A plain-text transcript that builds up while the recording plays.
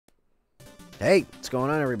Hey, what's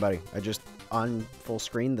going on, everybody? I just full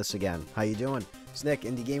screened this again. How you doing? It's Nick,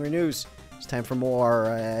 Indie Gamer News. It's time for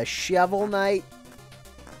more Shovel Knight.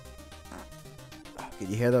 Did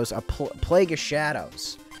you hear those? A Plague of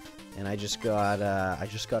Shadows. And I just got a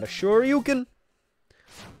Shoryuken.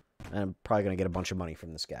 And I'm probably gonna get a bunch of money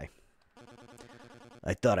from this guy.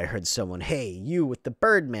 I thought I heard someone. Hey, you with the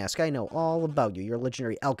bird mask. I know all about you. You're a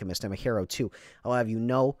legendary alchemist. I'm a hero, too. I'll have you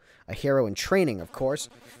know. A hero in training, of course.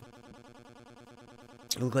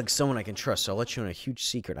 You look like someone I can trust, so I'll let you in a huge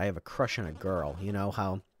secret. I have a crush on a girl. You know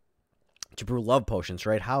how to brew love potions,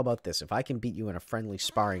 right? How about this? If I can beat you in a friendly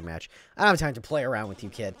sparring match, I don't have time to play around with you,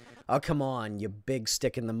 kid. Oh, come on, you big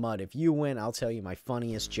stick in the mud. If you win, I'll tell you my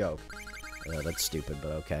funniest joke. That's stupid,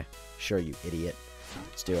 but okay. Sure, you idiot.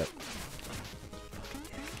 Let's do it.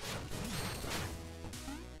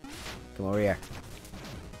 Come over here.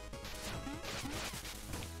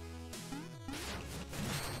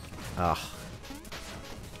 Ugh.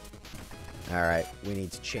 Alright, we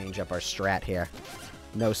need to change up our strat here.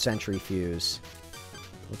 No sentry fuse.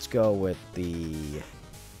 Let's go with the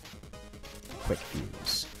quick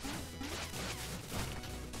fuse.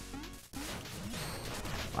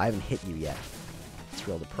 I haven't hit you yet. It's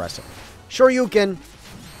real depressing. Shoryuken!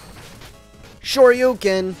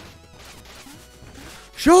 Shoryuken!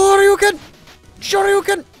 Shoryuken!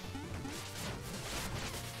 Shoryuken!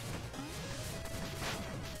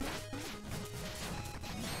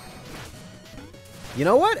 You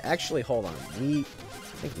know what? Actually, hold on. I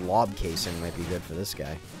think lob casing might be good for this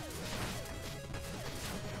guy.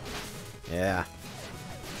 Yeah.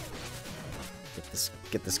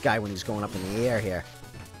 Get this guy when he's going up in the air here.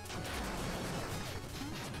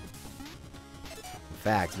 In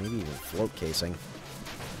fact, maybe even float casing.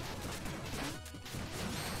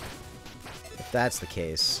 If that's the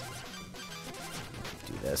case,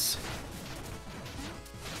 do this.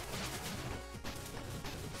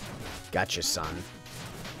 Gotcha, son.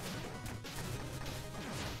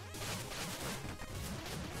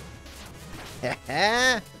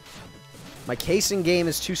 My casing game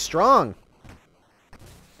is too strong.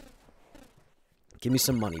 Give me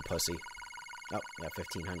some money, pussy. Oh, yeah,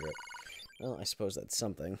 1,500. Well, I suppose that's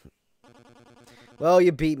something. Well,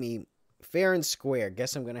 you beat me. Fair and square.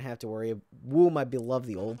 Guess I'm gonna have to woo my beloved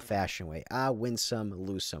the old-fashioned way. Win some,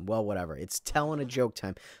 lose some. Well, whatever. It's telling a joke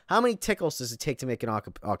time. How many tickles does it take to make an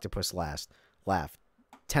octopus laugh?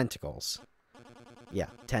 Tentacles. Yeah,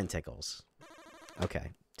 10 tickles.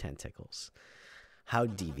 Okay, 10 tickles. How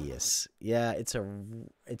devious. Yeah, it's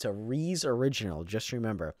a Reese original. Just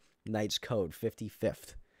remember, Knight's Code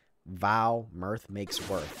 55th. Vow, mirth makes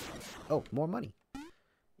worth. Oh, more money.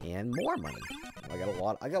 And more money. I got a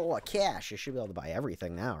lot of cash. I should be able to buy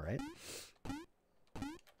everything now, right?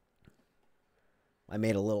 I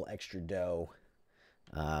made a little extra dough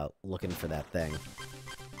looking for that thing.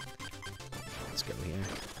 Let's go here.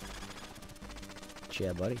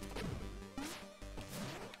 Yeah, buddy.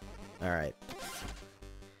 Alright.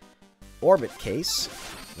 Orbit case.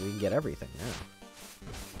 We can get everything now.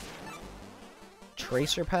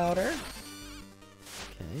 Tracer powder.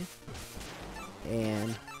 Okay.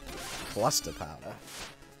 And cluster powder.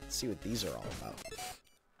 Let's see what these are all about.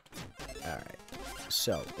 Alright.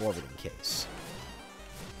 So, orbiting case.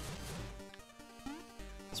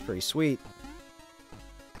 It's pretty sweet.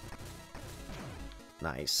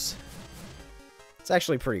 Nice. It's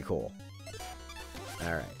actually pretty cool.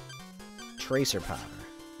 Alright. Tracer powder.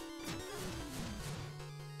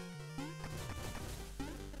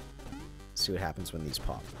 See what happens when these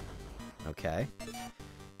pop. Okay.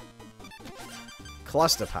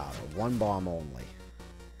 Cluster powder. One bomb only.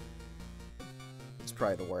 It's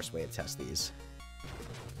probably the worst way to test these.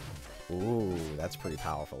 Ooh, that's pretty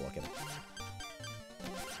powerful looking.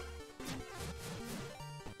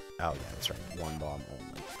 Oh, yeah, that's right. One bomb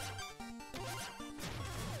only.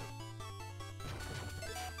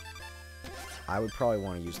 I would probably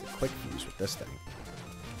want to use the quick fuse with this thing.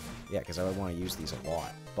 Yeah, because I would want to use these a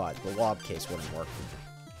lot. But the lob case wouldn't work for me.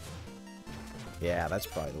 Yeah, that's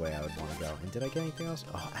probably the way I would want to go. And did I get anything else?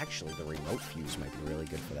 Oh, actually, the remote fuse might be really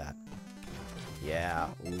good for that. Yeah.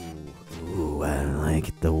 Ooh, I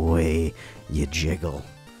like the way you jiggle.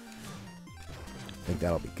 I think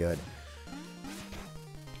that'll be good.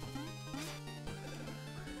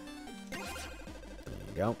 There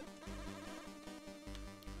we go.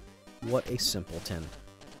 What a simpleton.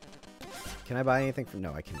 Can I buy anything from...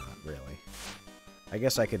 No, I cannot, really. I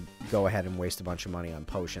guess I could go ahead and waste a bunch of money on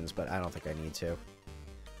potions, but I don't think I need to.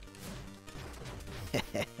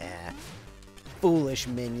 Foolish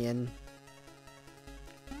minion.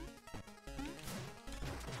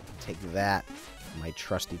 Take that, my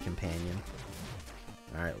trusty companion.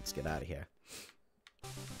 Alright, let's get out of here.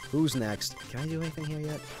 Who's next? Can I do anything here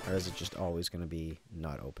yet? Or is it just always going to be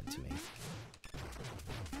not open to me?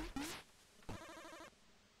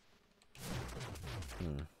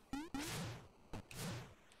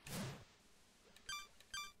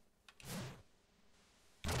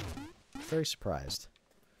 Very surprised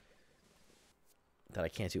that I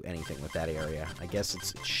can't do anything with that area. I guess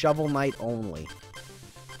it's Shovel Knight only.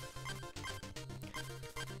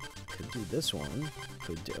 Could do this one.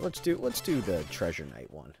 Could do, let's do the Treasure Knight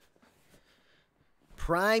one.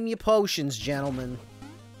 Prime your potions, gentlemen.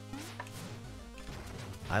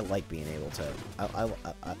 I like being able to. I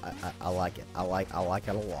like it. I like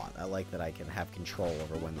it a lot. I like that I can have control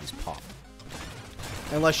over when these pop.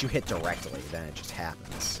 Unless you hit directly, then it just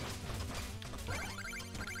happens.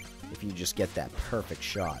 If you just get that perfect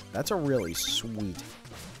shot. That's a really sweet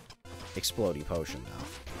explodey potion, though.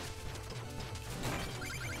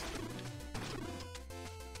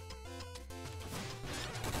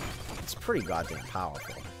 It's pretty goddamn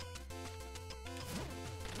powerful.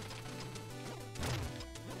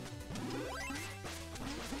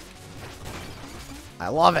 I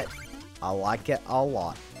love it! I like it a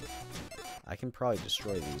lot. I can probably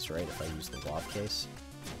destroy these, right, if I use the lob case.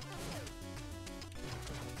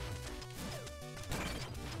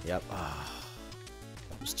 Yep. Oh,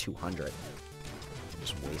 it was 200. I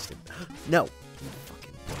just wasted. No! You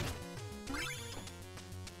fucking dick.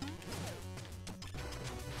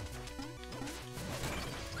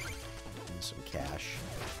 And some cash.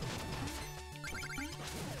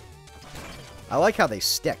 I like how they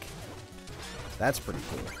stick. That's pretty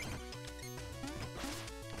cool.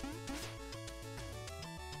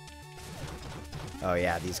 Oh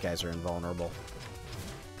yeah, these guys are invulnerable.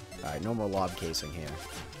 Alright, no more lob casing here.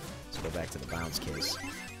 Let's go back to the bounce case.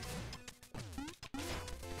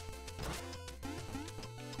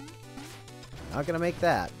 Not gonna make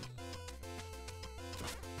that.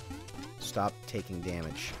 Stop taking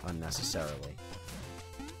damage unnecessarily.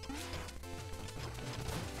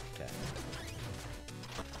 Okay.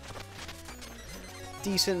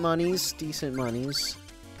 Decent monies, decent monies.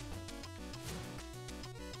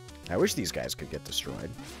 I wish these guys could get destroyed.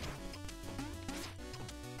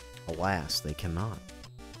 Alas, they cannot.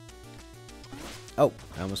 Oh,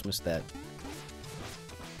 I almost missed that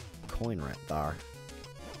coin right there.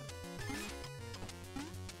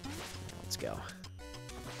 Let's go.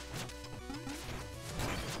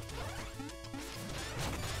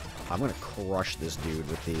 I'm gonna crush this dude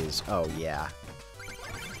with these. Oh, yeah.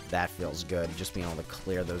 That feels good, just being able to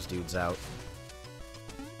clear those dudes out.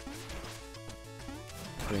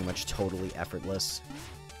 Pretty much totally effortless.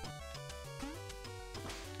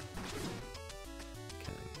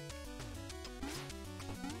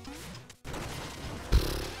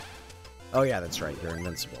 Oh yeah, that's right, you're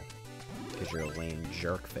invincible. Because you're a lame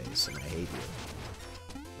jerk face, and I hate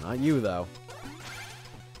you. Not you, though.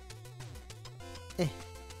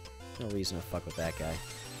 No reason to fuck with that guy.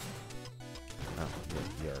 Oh,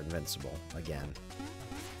 you're invincible, again.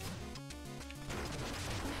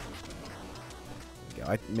 There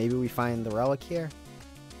we go. Maybe we find the relic here?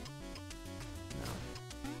 No.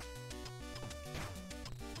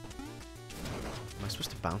 Am I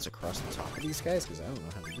supposed to bounce across the top of these guys? Because I don't know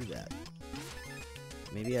how to do that.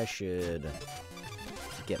 Maybe I should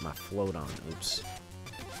get my float on. Oops.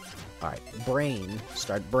 Alright, brain.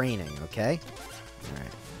 Start braining, okay?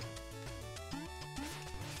 Alright.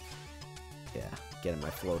 Yeah, getting my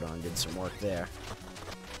float on did some work there.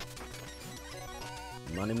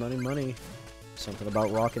 Money, money, money. Something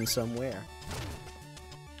about rocking somewhere.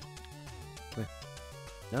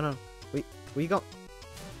 No, no. Wait, where you go?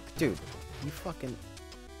 Dude, you fucking...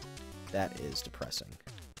 That is depressing.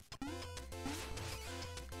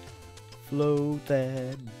 Float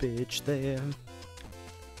that bitch there.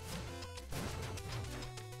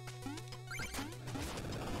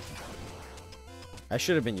 I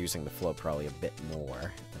should have been using the float probably a bit more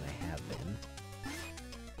than I have been.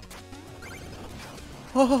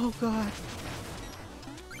 Oh, God.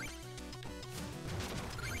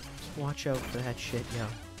 Just watch out for that shit, yo.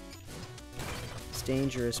 It's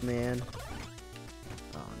dangerous, man.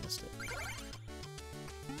 Oh, I missed it.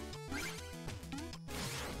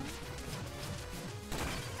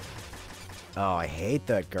 Oh, I hate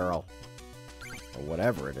that girl. Or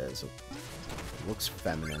whatever it is. It looks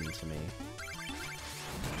feminine to me.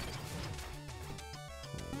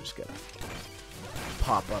 I'm just gonna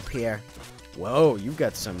pop up here. Whoa, you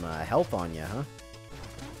got some health on you, huh?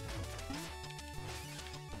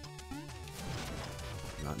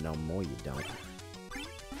 Not no more, you don't.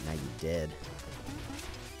 Now you did.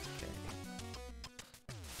 Okay.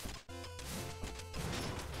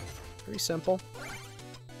 Pretty simple.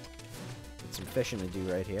 Some fishing to do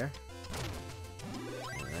right here.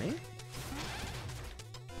 Alright.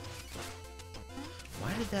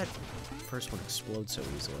 Why did that first one explode so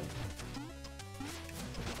easily?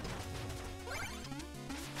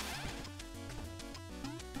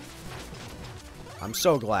 I'm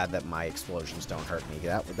so glad that my explosions don't hurt me.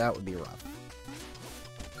 That would be rough.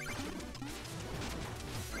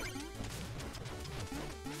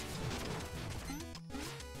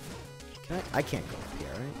 I can't go up here,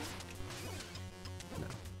 right? No.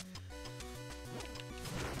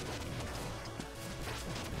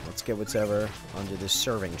 Let's get whatever under this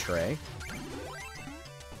serving tray.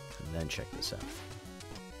 And then check this out.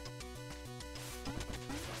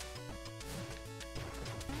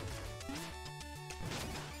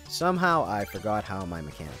 Somehow I forgot how my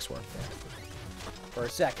mechanics work there. For a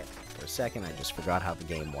second I just forgot how the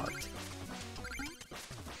game worked.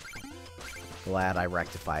 Glad I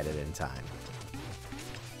rectified it in time.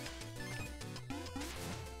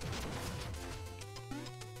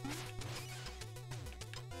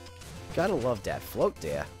 Gotta love that float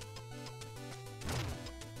there.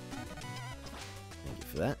 Thank you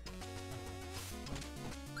for that.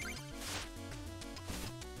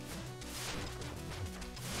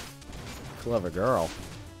 Clever girl.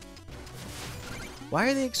 Why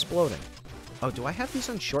are they exploding? Oh, do I have these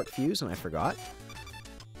on short fuse and I forgot?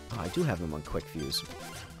 Oh, I do have them on quick fuse.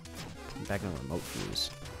 I'm back on remote fuse.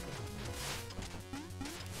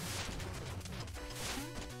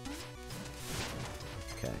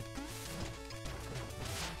 Okay.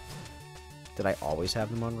 Did I always have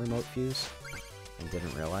them on remote fuse and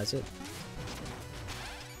didn't realize it?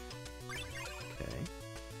 Okay.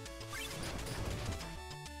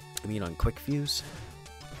 I mean on quick fuse?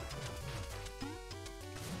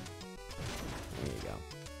 There you go.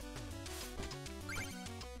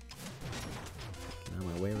 Get out of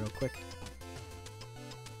my way real quick.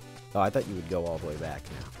 Oh, I thought you would go all the way back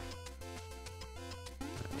now.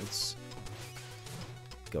 Right, let's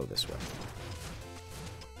go this way.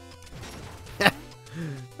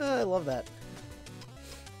 I love that.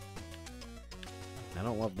 I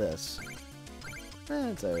don't love this.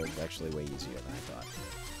 It's actually way easier than I thought.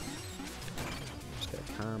 Just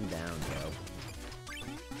gotta calm down, yo.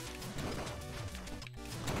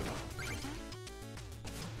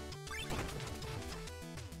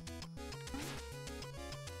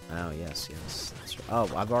 Oh, yes, yes. That's right. Oh,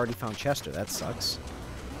 I've already found Chester. That sucks.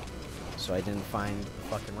 So I didn't find the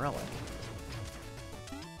fucking relic.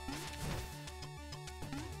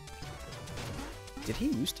 Did he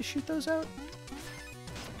used to shoot those out?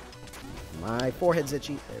 My forehead's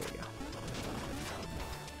itchy. There we go.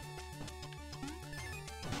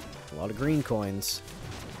 A lot of green coins.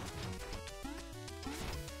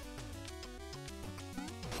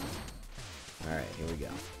 Alright, here we go.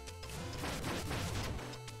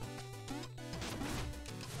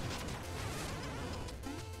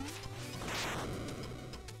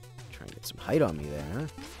 Try and get some height on me there, huh?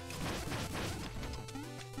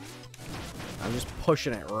 I'm just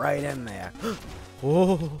pushing it right in there.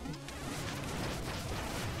 Oh!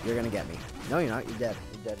 You're gonna get me. No, you're not. You're dead.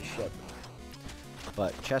 You're dead as shit.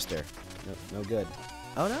 But Chester, no good.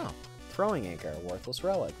 Oh no! Throwing anchor, a worthless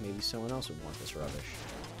relic. Maybe someone else would want this rubbish.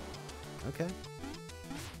 Okay.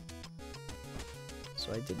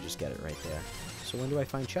 So I did just get it right there. So when do I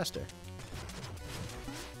find Chester?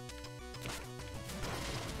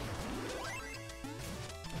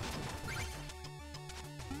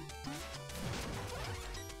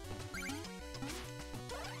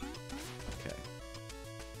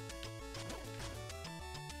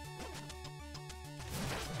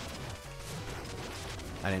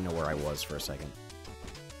 I didn't know where I was for a second.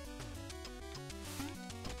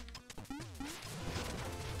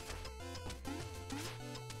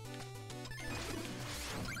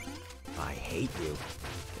 I hate you.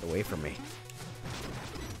 Get away from me.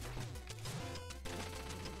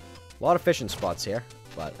 A lot of fishing spots here,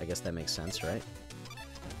 but I guess that makes sense, right?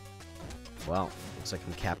 Well, looks like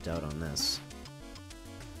I'm capped out on this.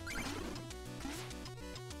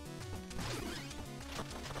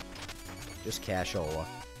 Just cashola.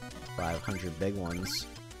 500 big ones.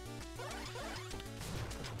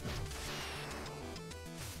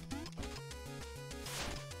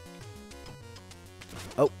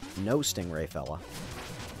 Oh, no stingray fella.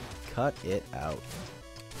 Cut it out.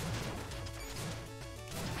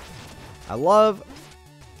 I love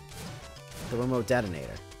the remote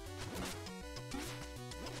detonator.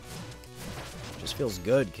 Just feels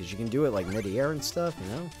good because you can do it like mid-air and stuff, you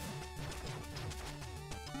know?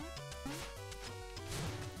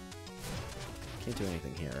 Can't do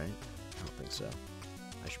anything here, right? I don't think so.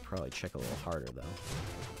 I should probably check a little harder, though.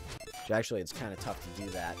 Which actually, it's kind of tough to do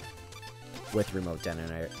that with remote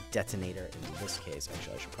detonator in this case.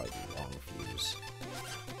 Actually, I should probably do long fuse.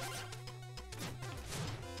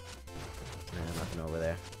 Nah, nothing over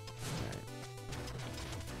there. Alright.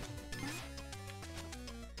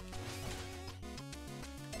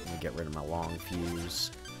 Let me get rid of my long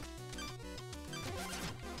fuse.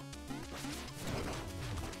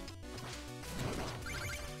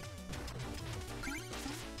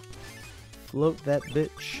 Float that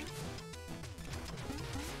bitch.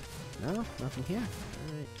 No, nothing here.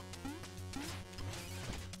 Alright.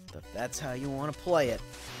 If that's how you want to play it.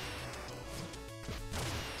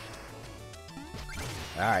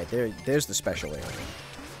 Alright, there's the special area.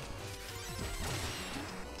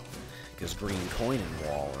 Because green coin and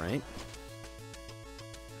wall, right?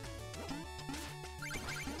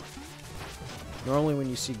 Normally when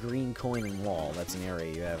you see green coin and wall, that's an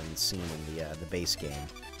area you haven't seen in the base game.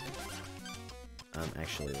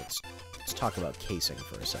 Actually, let's talk about casing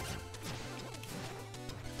for a second.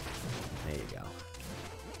 There you go.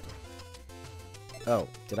 Oh,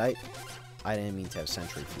 did I didn't mean to have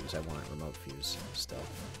sentry fuse. I wanted remote fuse still.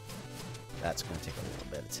 That's going to take a little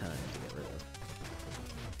bit of time to get rid of.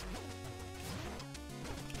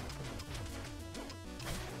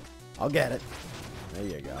 I'll get it. There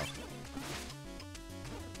you go.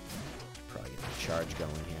 Probably get the charge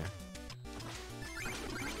going here.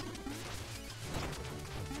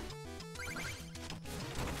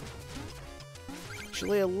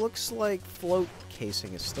 Actually, it looks like float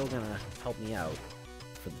casing is still gonna help me out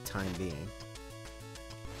for the time being.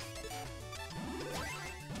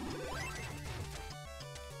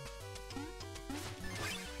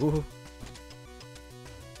 Ooh.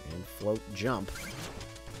 And float jump.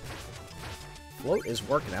 Float is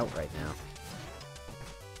working out right now.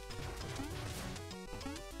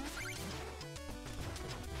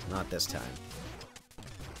 Not this time.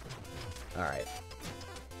 Alright.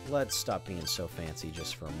 Let's stop being so fancy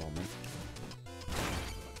just for a moment.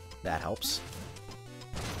 That helps.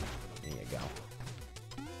 There you go.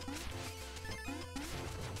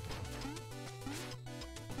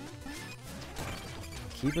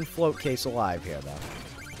 Keeping float case alive here, though.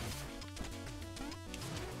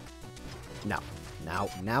 No.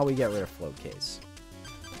 Now we get rid of float case.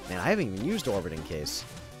 Man, I haven't even used orbiting case.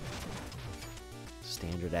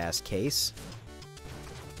 Standard ass case.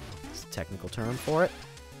 That's the technical term for it.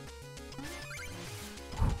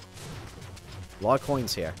 A lot of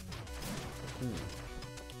coins here.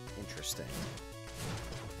 Interesting.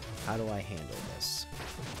 How do I handle this?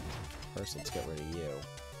 First, let's get rid of you.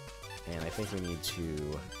 And I think we need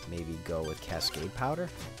to maybe go with Cascade Powder.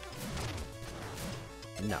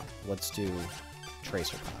 No, let's do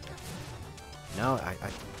Tracer Powder. No,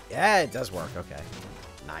 yeah, it does work. Okay.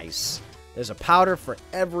 Nice. There's a powder for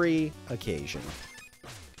every occasion.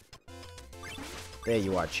 There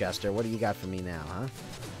you are, Chester. What do you got for me now, huh?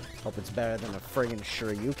 Hope it's better than a friggin'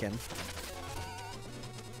 Shoryuken.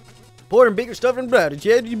 Important, bigger stuff and brighter.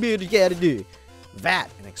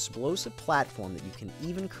 VAT, an explosive platform that you can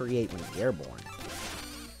even create when airborne.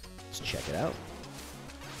 Let's check it out.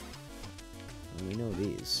 We know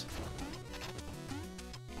these.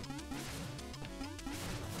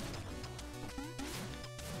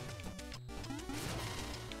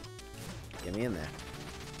 Get me in there.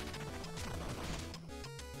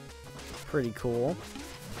 Pretty cool.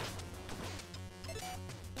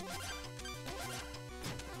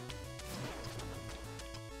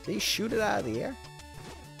 Did he shoot it out of the air?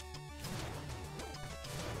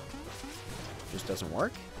 Just doesn't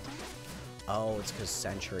work? Oh, it's because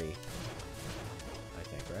Sentry. I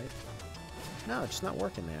think, right? No, it's just not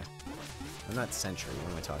working there. I'm not Sentry.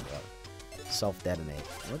 What am I talking about? Self-detonate.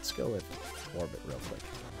 Let's go with Orbit real quick.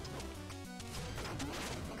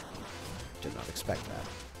 Did not expect that.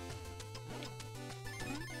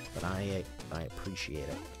 But I appreciate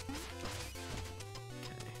it.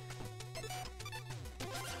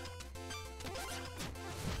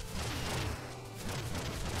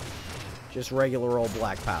 Just regular old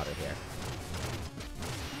black powder here.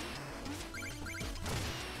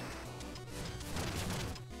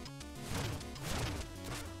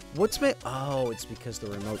 What's my... Oh, it's because the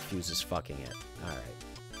remote fuse is fucking it. Alright.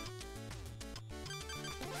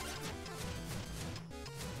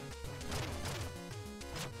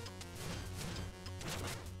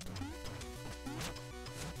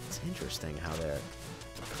 It's interesting how they're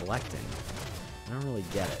collecting. I don't really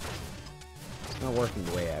get it. It's not working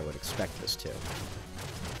the way I would expect this to.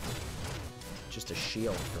 Just a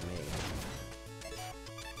shield for me.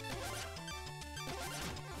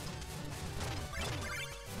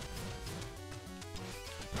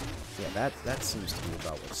 Yeah, that seems to be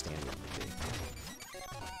about what standard would be.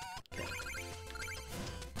 Okay.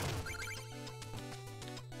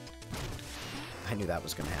 I knew that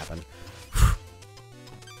was going to happen.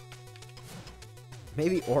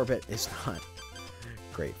 Maybe orbit is not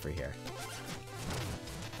great for here.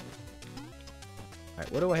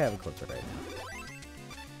 Alright, what do I have equipped right now?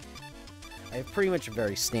 I have pretty much a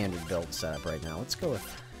very standard build setup right now. Let's go with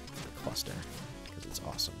the cluster, because it's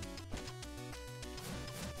awesome.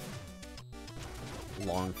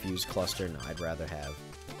 Long fuse cluster? No, I'd rather have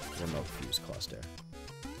remote fuse cluster.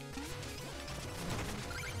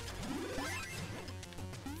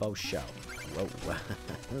 Faux show. Whoa.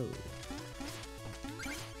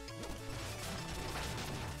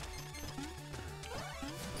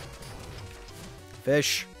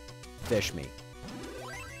 Fish. Fish me.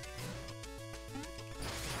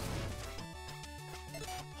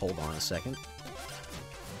 Hold on a second.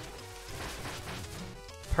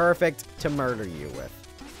 Perfect to murder you with.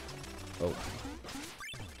 Oh.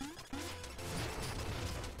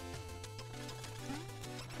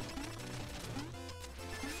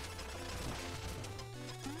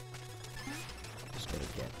 Just gotta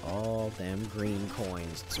get all them green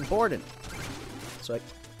coins. It's important. So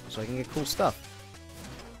I can get cool stuff.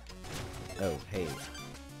 Oh, hey.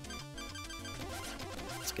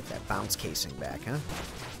 Let's get that bounce casing back, huh?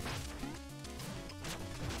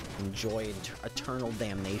 Enjoy eternal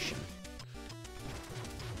damnation.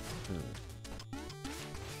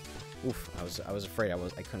 Oof, I was afraid I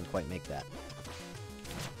couldn't quite make that.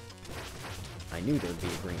 I knew there would be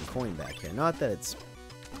a green coin back here. Not that it's...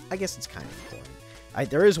 I guess it's kind of important.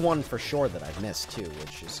 There is one for sure that I've missed, too,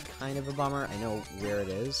 which is kind of a bummer. I know where it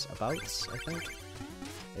is. Abouts, I think.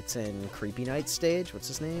 It's in Creepy Knight stage. What's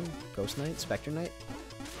his name? Ghost Knight? Spectre Knight?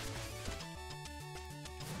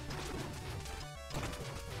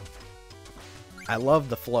 I love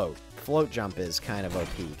the float. Float jump is kind of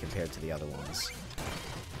OP compared to the other ones.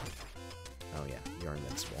 Oh yeah, you're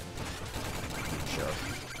invincible. Sure.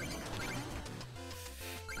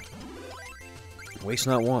 Waste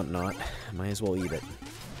not, want not. Might as well eat it.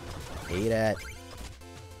 Eat it.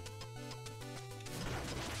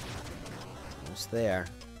 Almost there.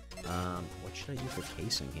 What should I do for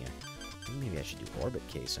casing here? I think maybe I should do orbit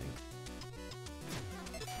casing.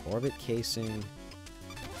 Orbit casing.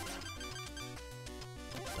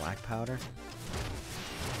 Black powder?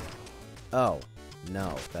 Oh,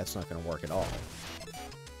 no, that's not going to work at all.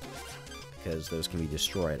 Because those can be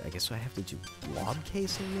destroyed. I guess I have to do blob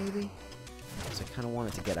casing, maybe? Because I kind of want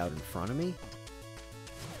it to get out in front of me.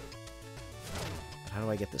 But how do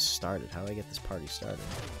I get this started? How do I get this party started?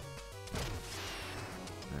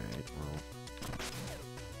 Alright,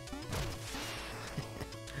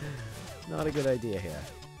 well... not a good idea here.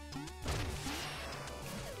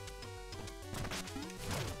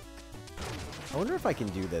 I wonder if I can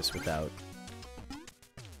do this without...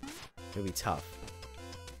 It'll be tough.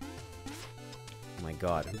 Oh my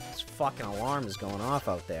god, whose fucking alarm is going off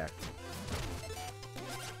out there?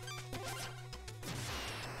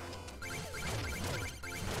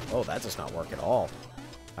 Oh, that does not work at all.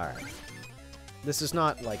 Alright. This is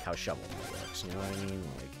not like how Shovel Knight works, you know what I mean?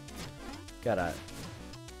 Like, gotta...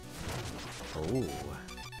 Oh.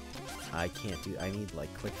 I can't do... I need,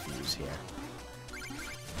 like, quick fuse here.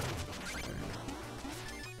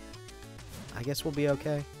 I guess we'll be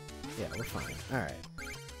okay. Yeah, we're fine. Alright.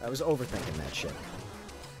 I was overthinking that shit.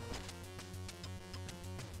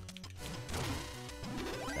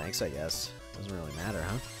 Thanks, I guess. Doesn't really matter,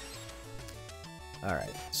 huh?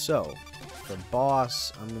 Alright, so, for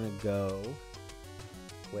boss, I'm gonna go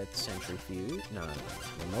with Sentry Fuse. No.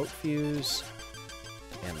 Remote Fuse.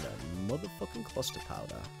 And the motherfucking Cluster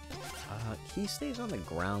Powder. He stays on the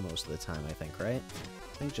ground most of the time, I think, right?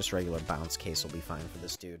 I think just regular bounce case will be fine for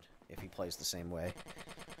this dude, if he plays the same way.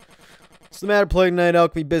 What's the matter, Plague Knight?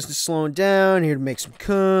 Alchemy business slowing down. Here to make some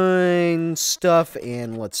coin stuff,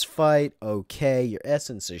 and let's fight. Okay, your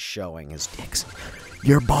essence is showing. His dicks.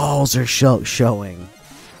 Your balls are showing.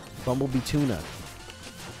 Bumblebee Tuna.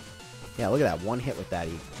 Yeah, look at that. One hit with that.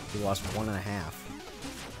 He lost 1.5.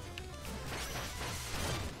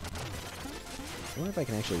 I wonder if I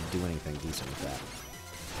can actually do anything decent with that.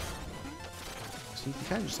 So you can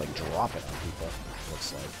kind of just, like, drop it on people, it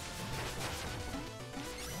looks like.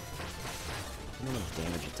 I don't know how much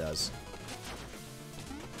damage it does.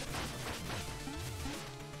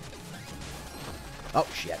 Oh,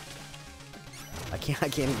 shit. I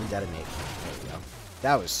can't even detonate. There we go.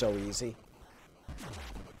 That was so easy.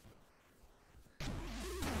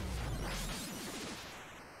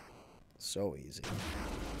 So easy.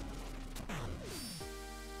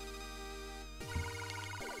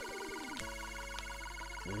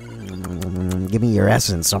 Give me your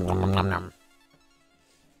essence.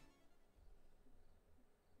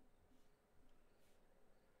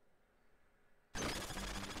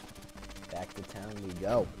 Down we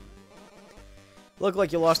go. Looked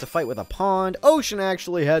like you lost a fight with a pond. Ocean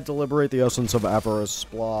actually had to liberate the essence of avarice.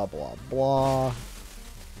 Blah, blah, blah.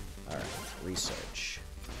 Alright, research.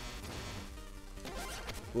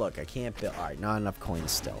 Look, I can't build. Alright, not enough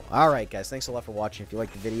coins still. Alright, guys, thanks a lot for watching. If you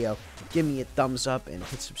liked the video, give me a thumbs up and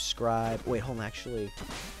hit subscribe. Wait, hold on, actually.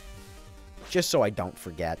 Just so I don't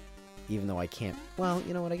forget. Even though I can't. Well,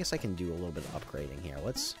 you know what? I guess I can do a little bit of upgrading here.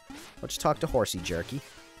 Let's talk to Horsey Jerky.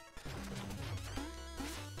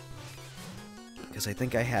 Because I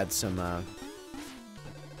think I had some, I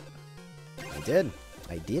did.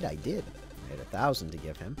 I had 1,000 to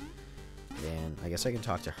give him. And I guess I can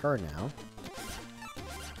talk to her now.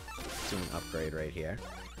 Do an upgrade right here.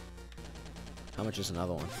 How much is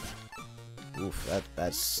another one? Oof,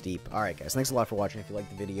 that's steep. Alright, guys. Thanks a lot for watching. If you liked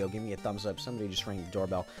the video, give me a thumbs up. Somebody just rang the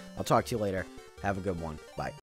doorbell. I'll talk to you later. Have a good one. Bye.